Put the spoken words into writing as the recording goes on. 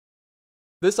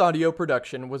This audio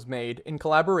production was made in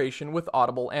collaboration with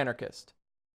Audible Anarchist.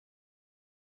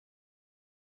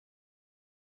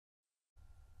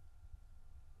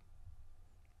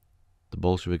 The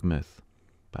Bolshevik Myth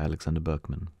by Alexander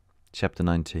Berkman. Chapter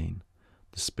 19.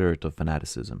 The Spirit of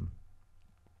Fanaticism.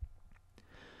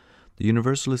 The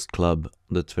Universalist club,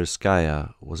 the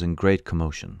Tverskaya, was in great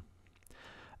commotion.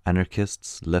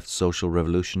 Anarchists, left social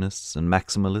revolutionists, and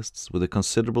maximalists, with a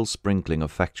considerable sprinkling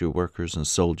of factory workers and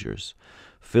soldiers,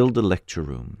 filled the lecture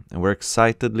room and were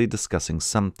excitedly discussing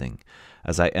something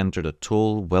as I entered. A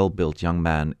tall, well-built young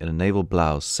man in a naval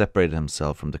blouse separated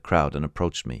himself from the crowd and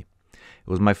approached me. It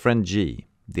was my friend G,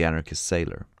 the anarchist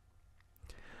sailor.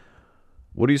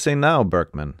 "What do you say now,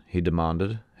 Berkman?" he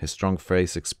demanded, his strong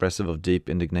face expressive of deep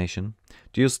indignation.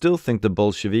 "Do you still think the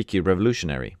Bolsheviki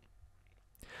revolutionary?"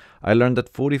 I learned that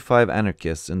 45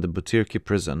 anarchists in the Butyrki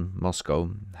prison,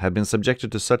 Moscow, had been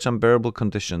subjected to such unbearable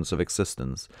conditions of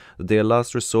existence that they at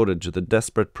last resorted to the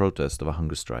desperate protest of a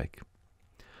hunger strike.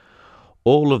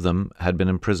 All of them had been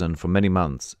imprisoned for many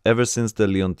months, ever since the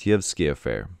Leontievsky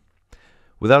affair,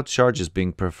 without charges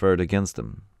being preferred against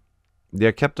them. They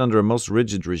are kept under a most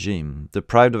rigid regime,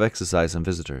 deprived of exercise and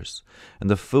visitors,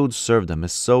 and the food served them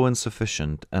is so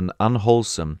insufficient and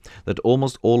unwholesome that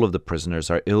almost all of the prisoners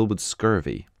are ill with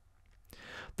scurvy.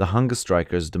 The hunger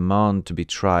strikers demand to be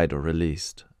tried or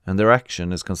released, and their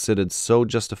action is considered so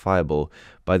justifiable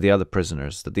by the other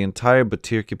prisoners that the entire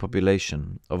Butyrki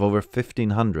population of over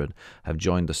 1,500 have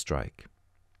joined the strike.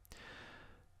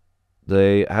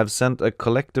 They have sent a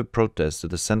collective protest to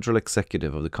the Central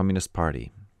Executive of the Communist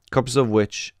Party, copies of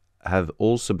which have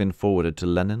also been forwarded to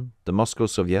Lenin, the Moscow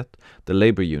Soviet, the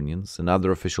labor unions, and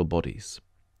other official bodies.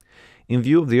 In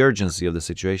view of the urgency of the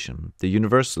situation, the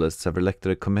Universalists have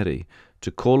elected a committee to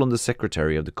call on the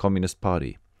secretary of the Communist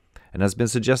Party, and has been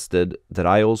suggested that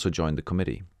I also join the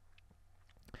committee.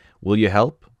 "Will you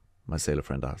help?" my sailor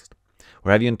friend asked.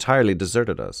 "Or have you entirely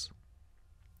deserted us?"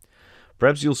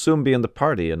 "Perhaps you'll soon be in the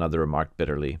party," another remarked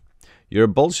bitterly. "You're a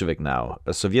Bolshevik now,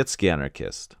 a Sovietsky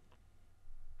anarchist."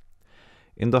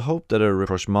 In the hope that a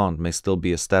rapprochement may still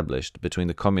be established between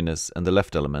the communists and the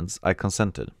left elements, I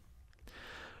consented.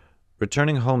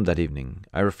 Returning home that evening,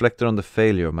 I reflected on the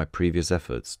failure of my previous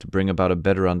efforts to bring about a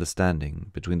better understanding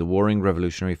between the warring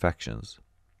revolutionary factions.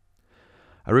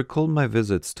 I recalled my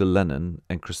visits to Lenin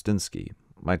and Kristinsky,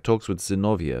 my talks with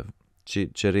Zinoviev,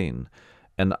 Cherin,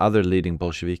 and other leading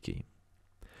Bolsheviki.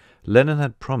 Lenin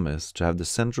had promised to have the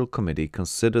Central Committee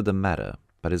consider the matter,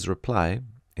 but his reply,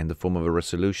 in the form of a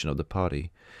resolution of the party,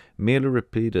 merely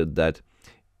repeated that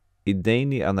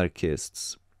idejny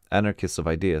anarchists of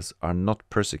ideas, are not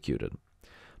persecuted,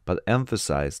 but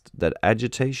emphasized that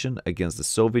agitation against the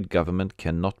Soviet government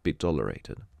cannot be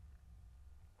tolerated.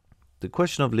 The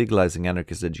question of legalizing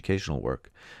anarchist educational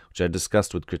work, which I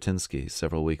discussed with Kretinsky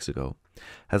several weeks ago,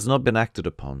 has not been acted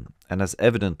upon and has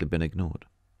evidently been ignored.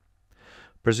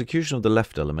 Persecution of the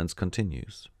left elements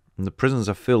continues, and the prisons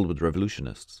are filled with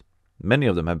revolutionists. Many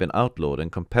of them have been outlawed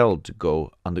and compelled to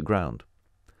go underground.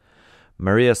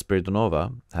 Maria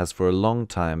Spiridonova has for a long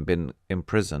time been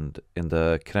imprisoned in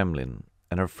the Kremlin,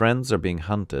 and her friends are being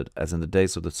hunted as in the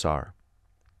days of the Tsar.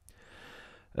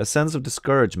 A sense of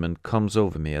discouragement comes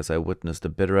over me as I witness the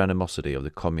bitter animosity of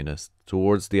the communists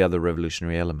towards the other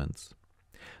revolutionary elements.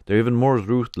 They are even more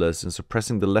ruthless in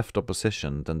suppressing the left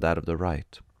opposition than that of the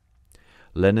right.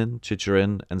 Lenin,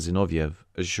 Chicherin, and Zinoviev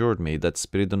assured me that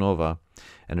Spiridonova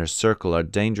and her circle are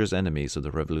dangerous enemies of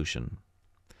the revolution.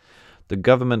 The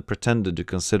government pretended to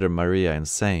consider Maria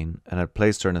insane and had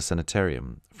placed her in a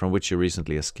sanitarium, from which she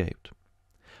recently escaped.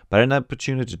 But I had an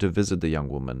opportunity to visit the young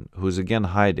woman, who is again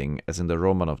hiding as in the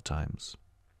Romanov times.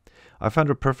 I found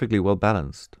her perfectly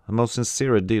well-balanced, a most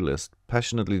sincere idealist,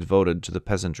 passionately devoted to the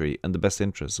peasantry and the best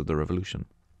interests of the revolution.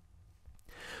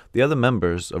 The other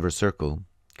members of her circle,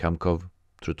 Kamkov,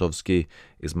 Trutovsky,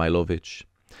 Ismailovich,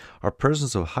 are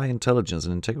persons of high intelligence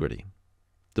and integrity.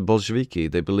 The Bolsheviki,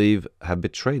 they believe, have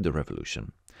betrayed the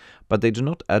revolution, but they do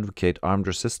not advocate armed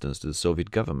resistance to the Soviet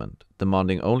government,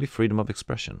 demanding only freedom of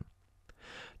expression.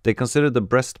 They consider the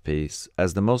Brest Peace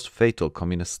as the most fatal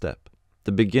communist step,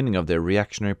 the beginning of their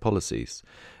reactionary policies,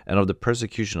 and of the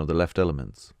persecution of the left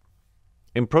elements.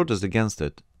 In protest against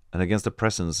it, and against the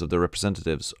presence of the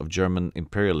representatives of German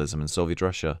imperialism in Soviet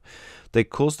Russia, they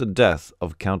caused the death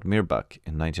of Count Mirbach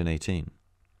in 1918.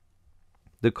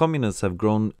 The communists have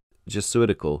grown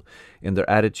Jesuitical in their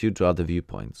attitude to other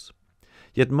viewpoints.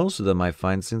 Yet most of them I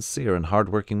find sincere and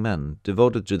hard-working men,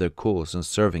 devoted to their cause and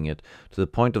serving it to the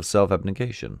point of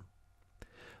self-abnegation.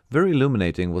 Very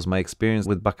illuminating was my experience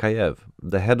with Bakayev,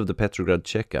 the head of the Petrograd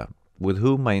Cheka, with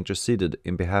whom I interceded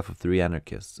in behalf of 3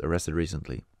 anarchists arrested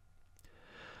recently.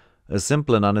 A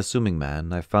simple and unassuming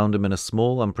man, I found him in a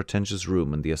small, unpretentious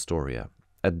room in the Astoria,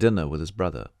 at dinner with his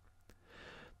brother.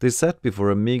 They sat before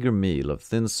a meager meal of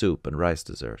thin soup and rice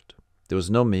dessert. There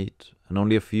was no meat, and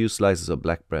only a few slices of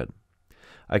black bread.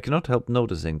 I cannot help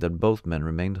noticing that both men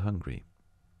remained hungry.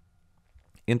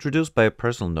 Introduced by a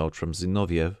personal note from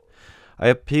Zinoviev, I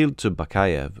appealed to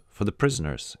Bakayev for the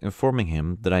prisoners, informing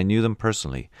him that I knew them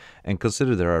personally and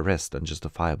considered their arrest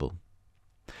unjustifiable.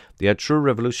 They are true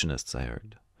revolutionists, I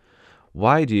heard.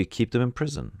 Why do you keep them in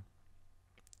prison?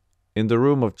 In the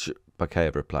room of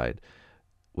Bakayev replied,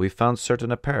 we found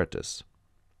certain apparatus.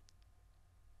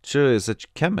 Ch is a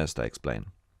chemist, I explained.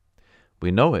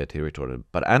 We know it, he retorted,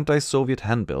 but anti-Soviet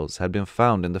handbills had been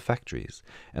found in the factories,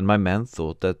 and my men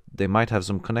thought that they might have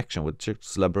some connection with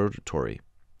Ch's laboratory.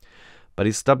 But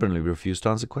he stubbornly refused to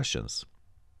answer questions.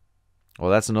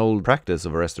 Well, that's an old practice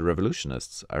of arrested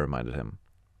revolutionists, I reminded him.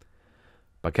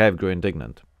 Bakayev grew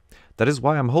indignant. That is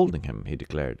why I'm holding him, he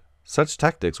declared. Such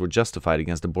tactics were justified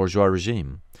against the bourgeois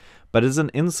regime, but it is an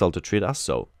insult to treat us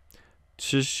so.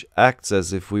 Ch acts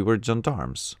as if we were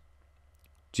gendarmes.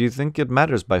 Do you think it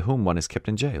matters by whom one is kept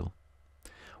in jail?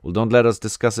 Well, don't let us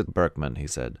discuss it, Berkman, he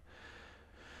said.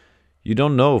 You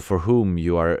don't know for whom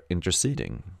you are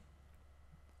interceding.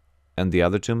 And the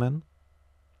other two men?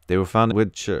 They were found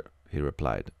with Ch, he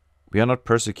replied. We are not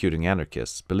persecuting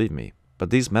anarchists, believe me, but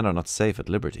these men are not safe at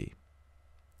liberty.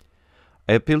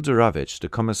 I appealed to Ravich, the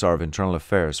Commissar of Internal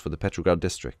Affairs for the Petrograd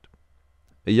district.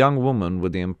 A young woman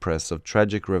with the impress of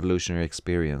tragic revolutionary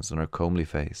experience on her comely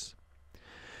face.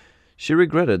 She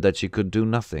regretted that she could do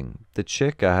nothing, the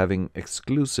Cheka having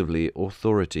exclusively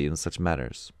authority in such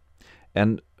matters,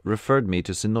 and referred me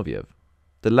to Zinoviev.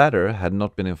 The latter had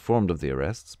not been informed of the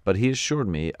arrests, but he assured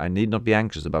me I need not be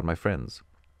anxious about my friends.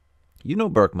 You know,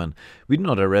 Berkman, we do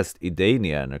not arrest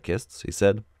Idania anarchists, he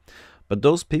said, but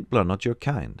those people are not your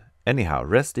kind. Anyhow,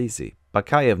 rest easy.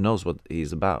 Bakayev knows what he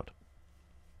is about.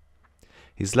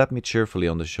 He slapped me cheerfully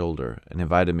on the shoulder and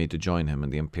invited me to join him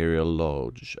in the Imperial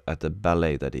Lodge at the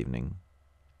ballet that evening.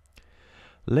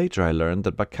 Later I learned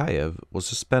that Bakayev was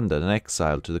suspended and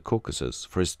exiled to the Caucasus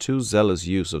for his too zealous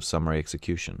use of summary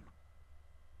execution.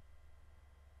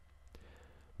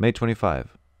 May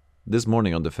 25. This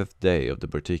morning, on the 5th day of the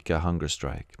Bertika hunger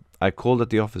strike, I called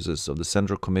at the offices of the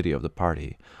Central Committee of the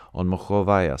party on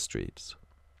Mokhovaya streets.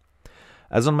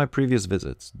 As on my previous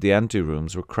visits, the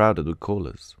ante-rooms were crowded with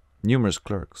kolas. Numerous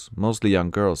clerks, mostly young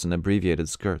girls in abbreviated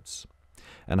skirts,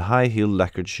 and high-heeled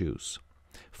lacquered shoes,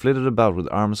 flitted about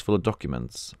with arms full of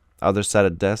documents. Others sat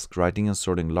at desks writing and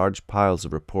sorting large piles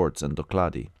of reports and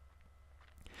dokladi.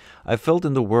 I felt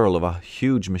in the whirl of a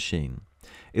huge machine,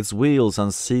 its wheels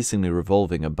unceasingly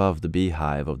revolving above the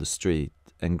beehive of the street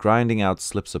and grinding out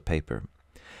slips of paper,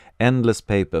 endless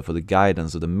paper for the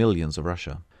guidance of the millions of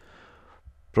Russia.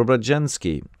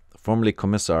 Preobrazhensky, formerly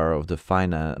commissar of the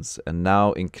finance and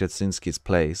now in Kretsinsky's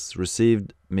place,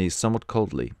 received me somewhat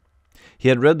coldly. He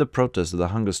had read the protest of the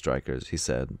hunger strikers, he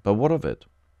said, but what of it?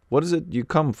 What is it you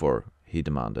come for? He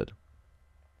demanded.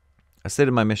 I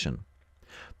stated my mission.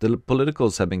 The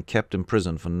politicals have been kept in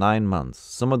prison for 9 months,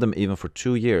 some of them even for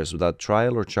 2 years without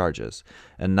trial or charges,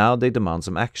 and now they demand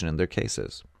some action in their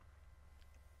cases.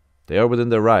 They are within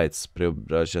their rights,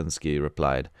 Preobrazhensky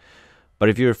replied. But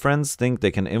if your friends think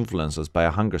they can influence us by a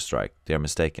hunger strike, they are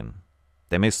mistaken.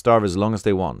 They may starve as long as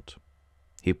they want.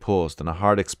 He paused, and a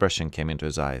hard expression came into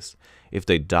his eyes. If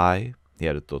they die, he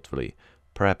added thoughtfully,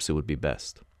 perhaps it would be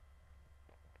best.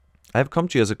 I have come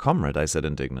to you as a comrade, I said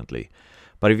indignantly.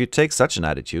 But if you take such an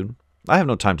attitude, I have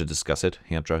no time to discuss it,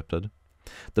 he interrupted.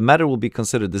 The matter will be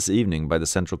considered this evening by the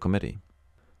Central Committee.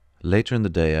 Later in the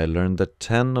day I learned that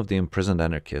 10 of the imprisoned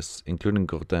anarchists, including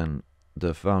Gordin,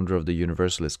 the founder of the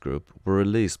Universalist group, were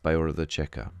released by order of the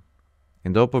Cheka,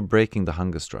 in the hope of breaking the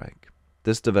hunger strike.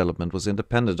 This development was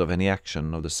independent of any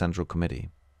action of the Central Committee.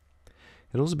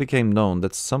 It also became known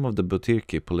that some of the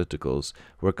Butyrki politicals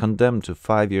were condemned to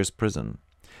 5 years' prison,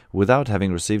 without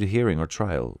having received a hearing or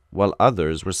trial, while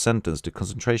others were sentenced to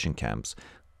concentration camps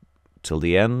till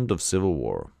the end of civil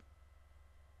war.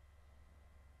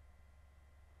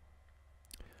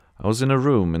 I was in a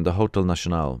room in the Hotel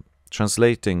National,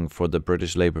 translating for the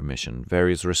British Labour Mission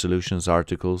various resolutions,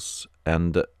 articles,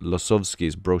 and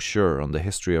Losovsky's brochure on the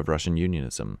history of Russian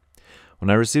unionism, when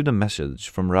I received a message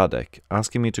from Radek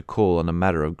asking me to call on a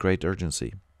matter of great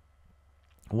urgency.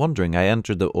 Wondering, I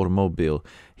entered the automobile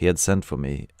he had sent for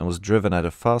me and was driven at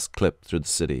a fast clip through the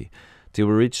city till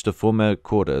we reached the former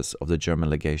quarters of the German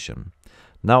legation,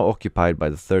 now occupied by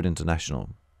the Third International.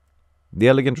 The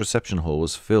elegant reception hall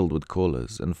was filled with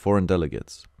callers and foreign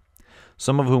delegates,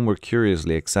 some of whom were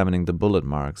curiously examining the bullet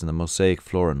marks in the mosaic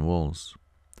floor and walls.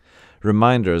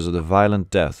 reminders of the violent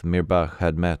death Mirbach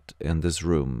had met in this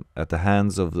room at the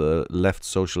hands of the left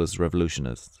socialist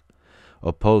revolutionists,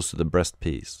 opposed to the Brest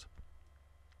peace.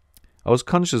 I was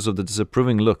conscious of the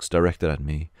disapproving looks directed at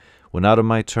me, when out of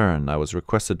my turn I was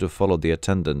requested to follow the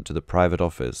attendant to the private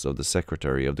office of the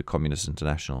secretary of the Communist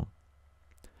International.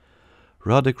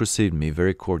 Radek received me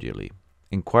very cordially,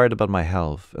 inquired about my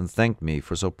health, and thanked me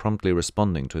for so promptly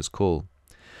responding to his call.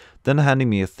 Then handing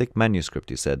me a thick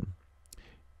manuscript, he said,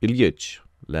 "Ilyich,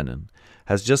 Lenin,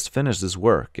 has just finished his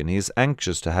work, and he is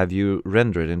anxious to have you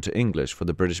render it into English for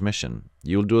the British mission.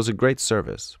 You will do us a great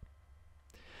service."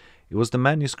 It was the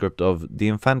manuscript of The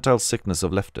Infantile Sickness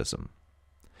of Leftism.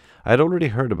 I had already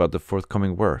heard about the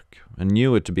forthcoming work, and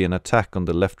knew it to be an attack on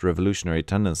the left revolutionary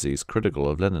tendencies critical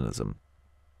of Leninism.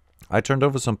 I turned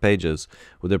over some pages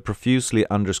with their profusely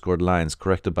underscored lines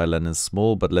corrected by Lenin's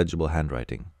small but legible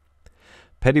handwriting.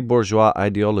 Petty bourgeois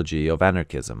ideology of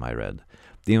anarchism, I read.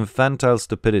 The infantile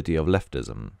stupidity of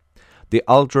leftism. The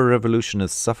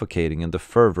ultra-revolutionists suffocating in the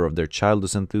fervor of their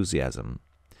childish enthusiasm.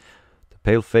 The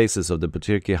pale faces of the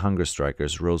Butyrki hunger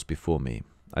strikers rose before me.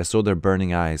 I saw their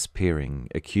burning eyes peering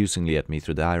accusingly at me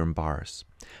through the iron bars.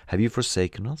 "Have you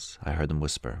forsaken us?" I heard them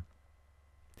whisper.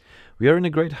 "We are in a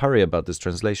great hurry about this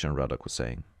translation," Radek was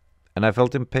saying, and I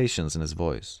felt impatience in his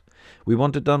voice. "We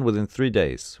want it done within 3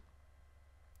 days."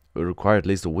 "It will require at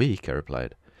least a week," I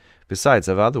replied. "Besides,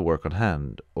 I have other work on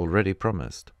hand, already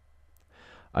promised."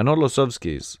 "I know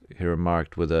Losovsky's," he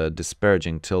remarked with a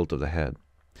disparaging tilt of the head.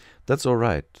 "That's all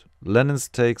right. Lenin's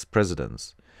takes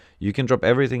precedence. You can drop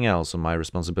everything else on my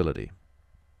responsibility.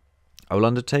 I will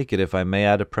undertake it if I may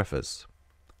add a preface.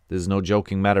 This is no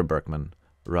joking matter, Berkman."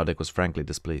 Radek was frankly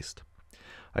displeased.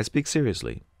 "I speak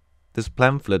seriously. This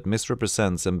pamphlet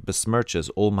misrepresents and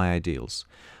besmirches all my ideals.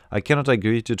 I cannot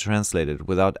agree to translate it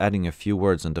without adding a few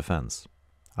words in defense.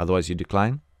 Otherwise you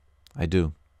decline?" "I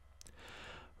do."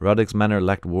 Radek's manner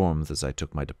lacked warmth as I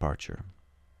took my departure.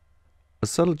 A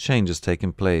subtle change has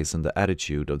taken place in the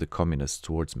attitude of the communists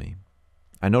towards me.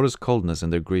 I noticed coldness in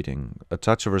their greeting, a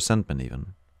touch of resentment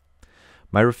even.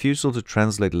 My refusal to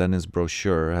translate Lenin's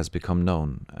brochure has become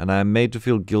known, and I am made to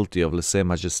feel guilty of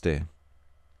lèse-majesté.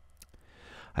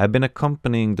 I have been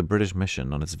accompanying the British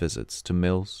mission on its visits to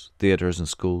mills, theatres and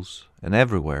schools, and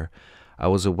everywhere I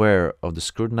was aware of the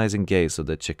scrutinizing gaze of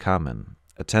the Chekamen,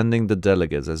 attending the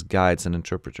delegates as guides and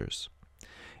interpreters.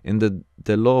 In the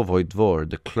Delovoi Dvor,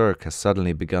 the clerk has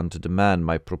suddenly begun to demand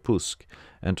my propusk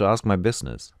and to ask my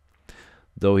business,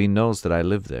 though he knows that I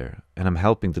live there and am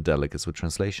helping the delegates with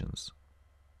translations.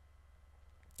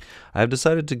 I have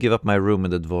decided to give up my room in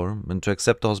the Dvor and to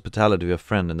accept the hospitality of a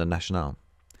friend in the National.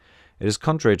 It is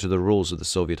contrary to the rules of the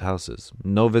Soviet houses,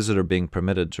 no visitor being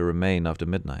permitted to remain after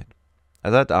midnight. At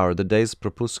that hour, the day's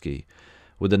propuski,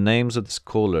 with the names of the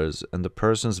scholars and the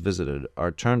persons visited,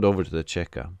 are turned over to the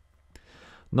Cheka.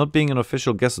 Not being an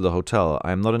official guest of the hotel,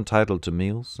 I am not entitled to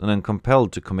meals, and am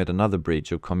compelled to commit another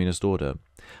breach of communist order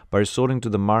by resorting to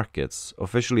the markets,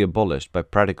 officially abolished but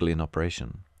practically in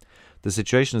operation. The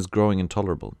situation is growing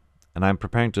intolerable, and I am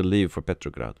preparing to leave for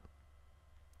Petrograd.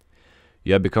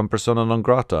 "You have become persona non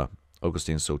grata,"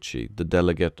 Augustin Sochi, the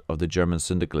delegate of the German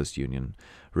Syndicalist Union,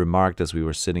 remarked as we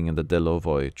were sitting in the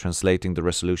Delovoi, translating the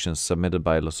resolutions submitted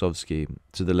by Losovsky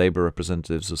to the labor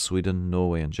representatives of Sweden,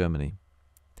 Norway and Germany.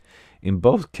 "In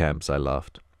both camps," I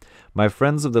laughed. "My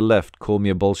friends of the left call me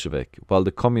a Bolshevik, while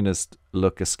the communists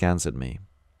look askance at me."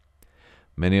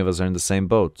 "Many of us are in the same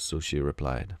boat," Sochi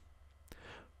replied.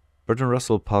 Bertrand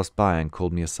Russell passed by and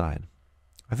called me aside.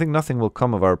 "I think nothing will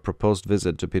come of our proposed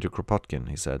visit to Peter Kropotkin,"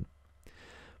 he said.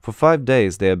 "For 5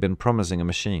 days they have been promising a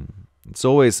machine. It's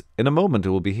always, 'In a moment it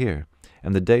will be here,'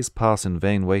 and the days pass in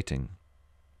vain waiting."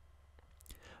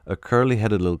 A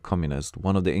curly-headed little communist,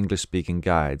 one of the English-speaking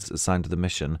guides assigned to the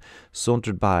mission,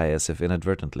 sauntered by as if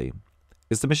inadvertently.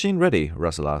 "Is the machine ready?"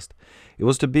 Russell asked. "It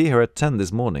was to be here at 10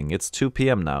 this morning. It's 2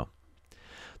 p.m. now."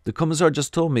 "The commissar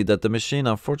just told me that the machine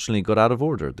unfortunately got out of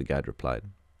order," the guide replied.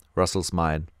 Russell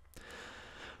smiled.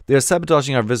 "They are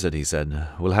sabotaging our visit," he said.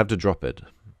 "We'll have to drop it."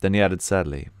 Then he added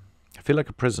sadly, "I feel like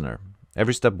a prisoner.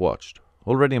 Every step watched.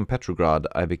 Already in Petrograd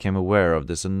I became aware of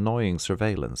this annoying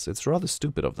surveillance. It's rather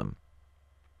stupid of them."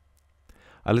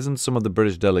 I listened to some of the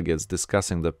British delegates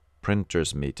discussing the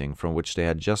printers' meeting from which they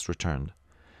had just returned.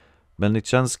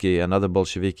 Melnichansky and other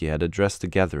Bolsheviki had addressed the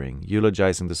gathering,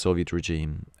 eulogizing the Soviet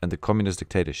regime and the communist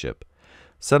dictatorship.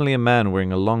 Suddenly a man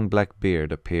wearing a long black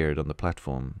beard appeared on the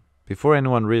platform. Before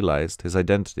anyone realized his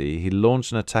identity, he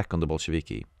launched an attack on the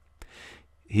Bolsheviki.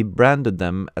 He branded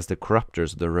them as the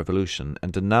corruptors of the revolution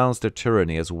and denounced their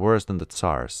tyranny as worse than the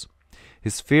Tsars.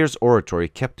 His fierce oratory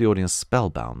kept the audience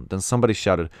spellbound. Then somebody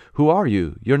shouted, "Who are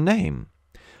you? Your name?"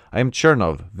 "I am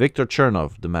Chernov, Viktor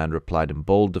Chernov," the man replied in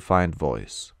bold, defiant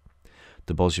voice.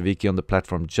 The Bolsheviki on the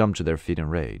platform jumped to their feet in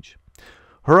rage.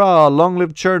 "Hurrah! Long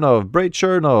live Chernov! Brave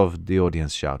Chernov!" the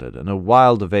audience shouted, and a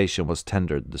wild ovation was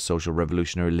tendered the social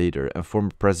revolutionary leader and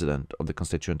former president of the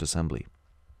Constituent Assembly.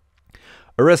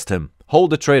 "Arrest him! Hold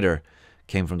the traitor!"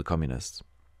 came from the communists.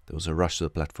 There was a rush to the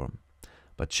platform,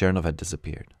 but Chernov had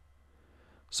disappeared.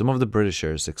 Some of the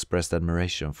Britishers expressed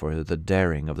admiration for the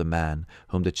daring of the man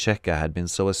whom the Cheka had been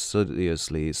so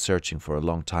assiduously searching for a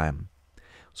long time. "It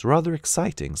was rather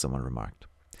exciting," someone remarked.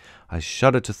 "I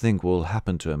shudder to think what will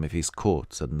happen to him if he's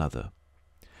caught," said another.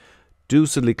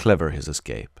 "Deucedly clever, his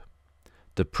escape.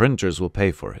 The printers will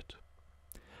pay for it.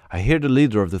 I hear the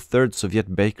leader of the Third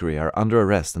Soviet Bakery are under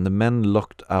arrest and the men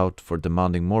locked out for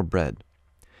demanding more bread.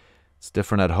 It's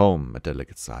different at home," a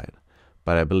delegate sighed,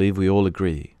 "but I believe we all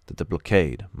agree that the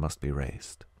blockade must be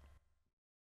raised."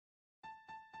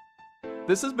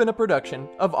 This has been a production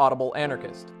of Audible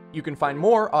Anarchist. You can find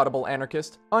more Audible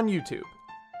Anarchist on YouTube.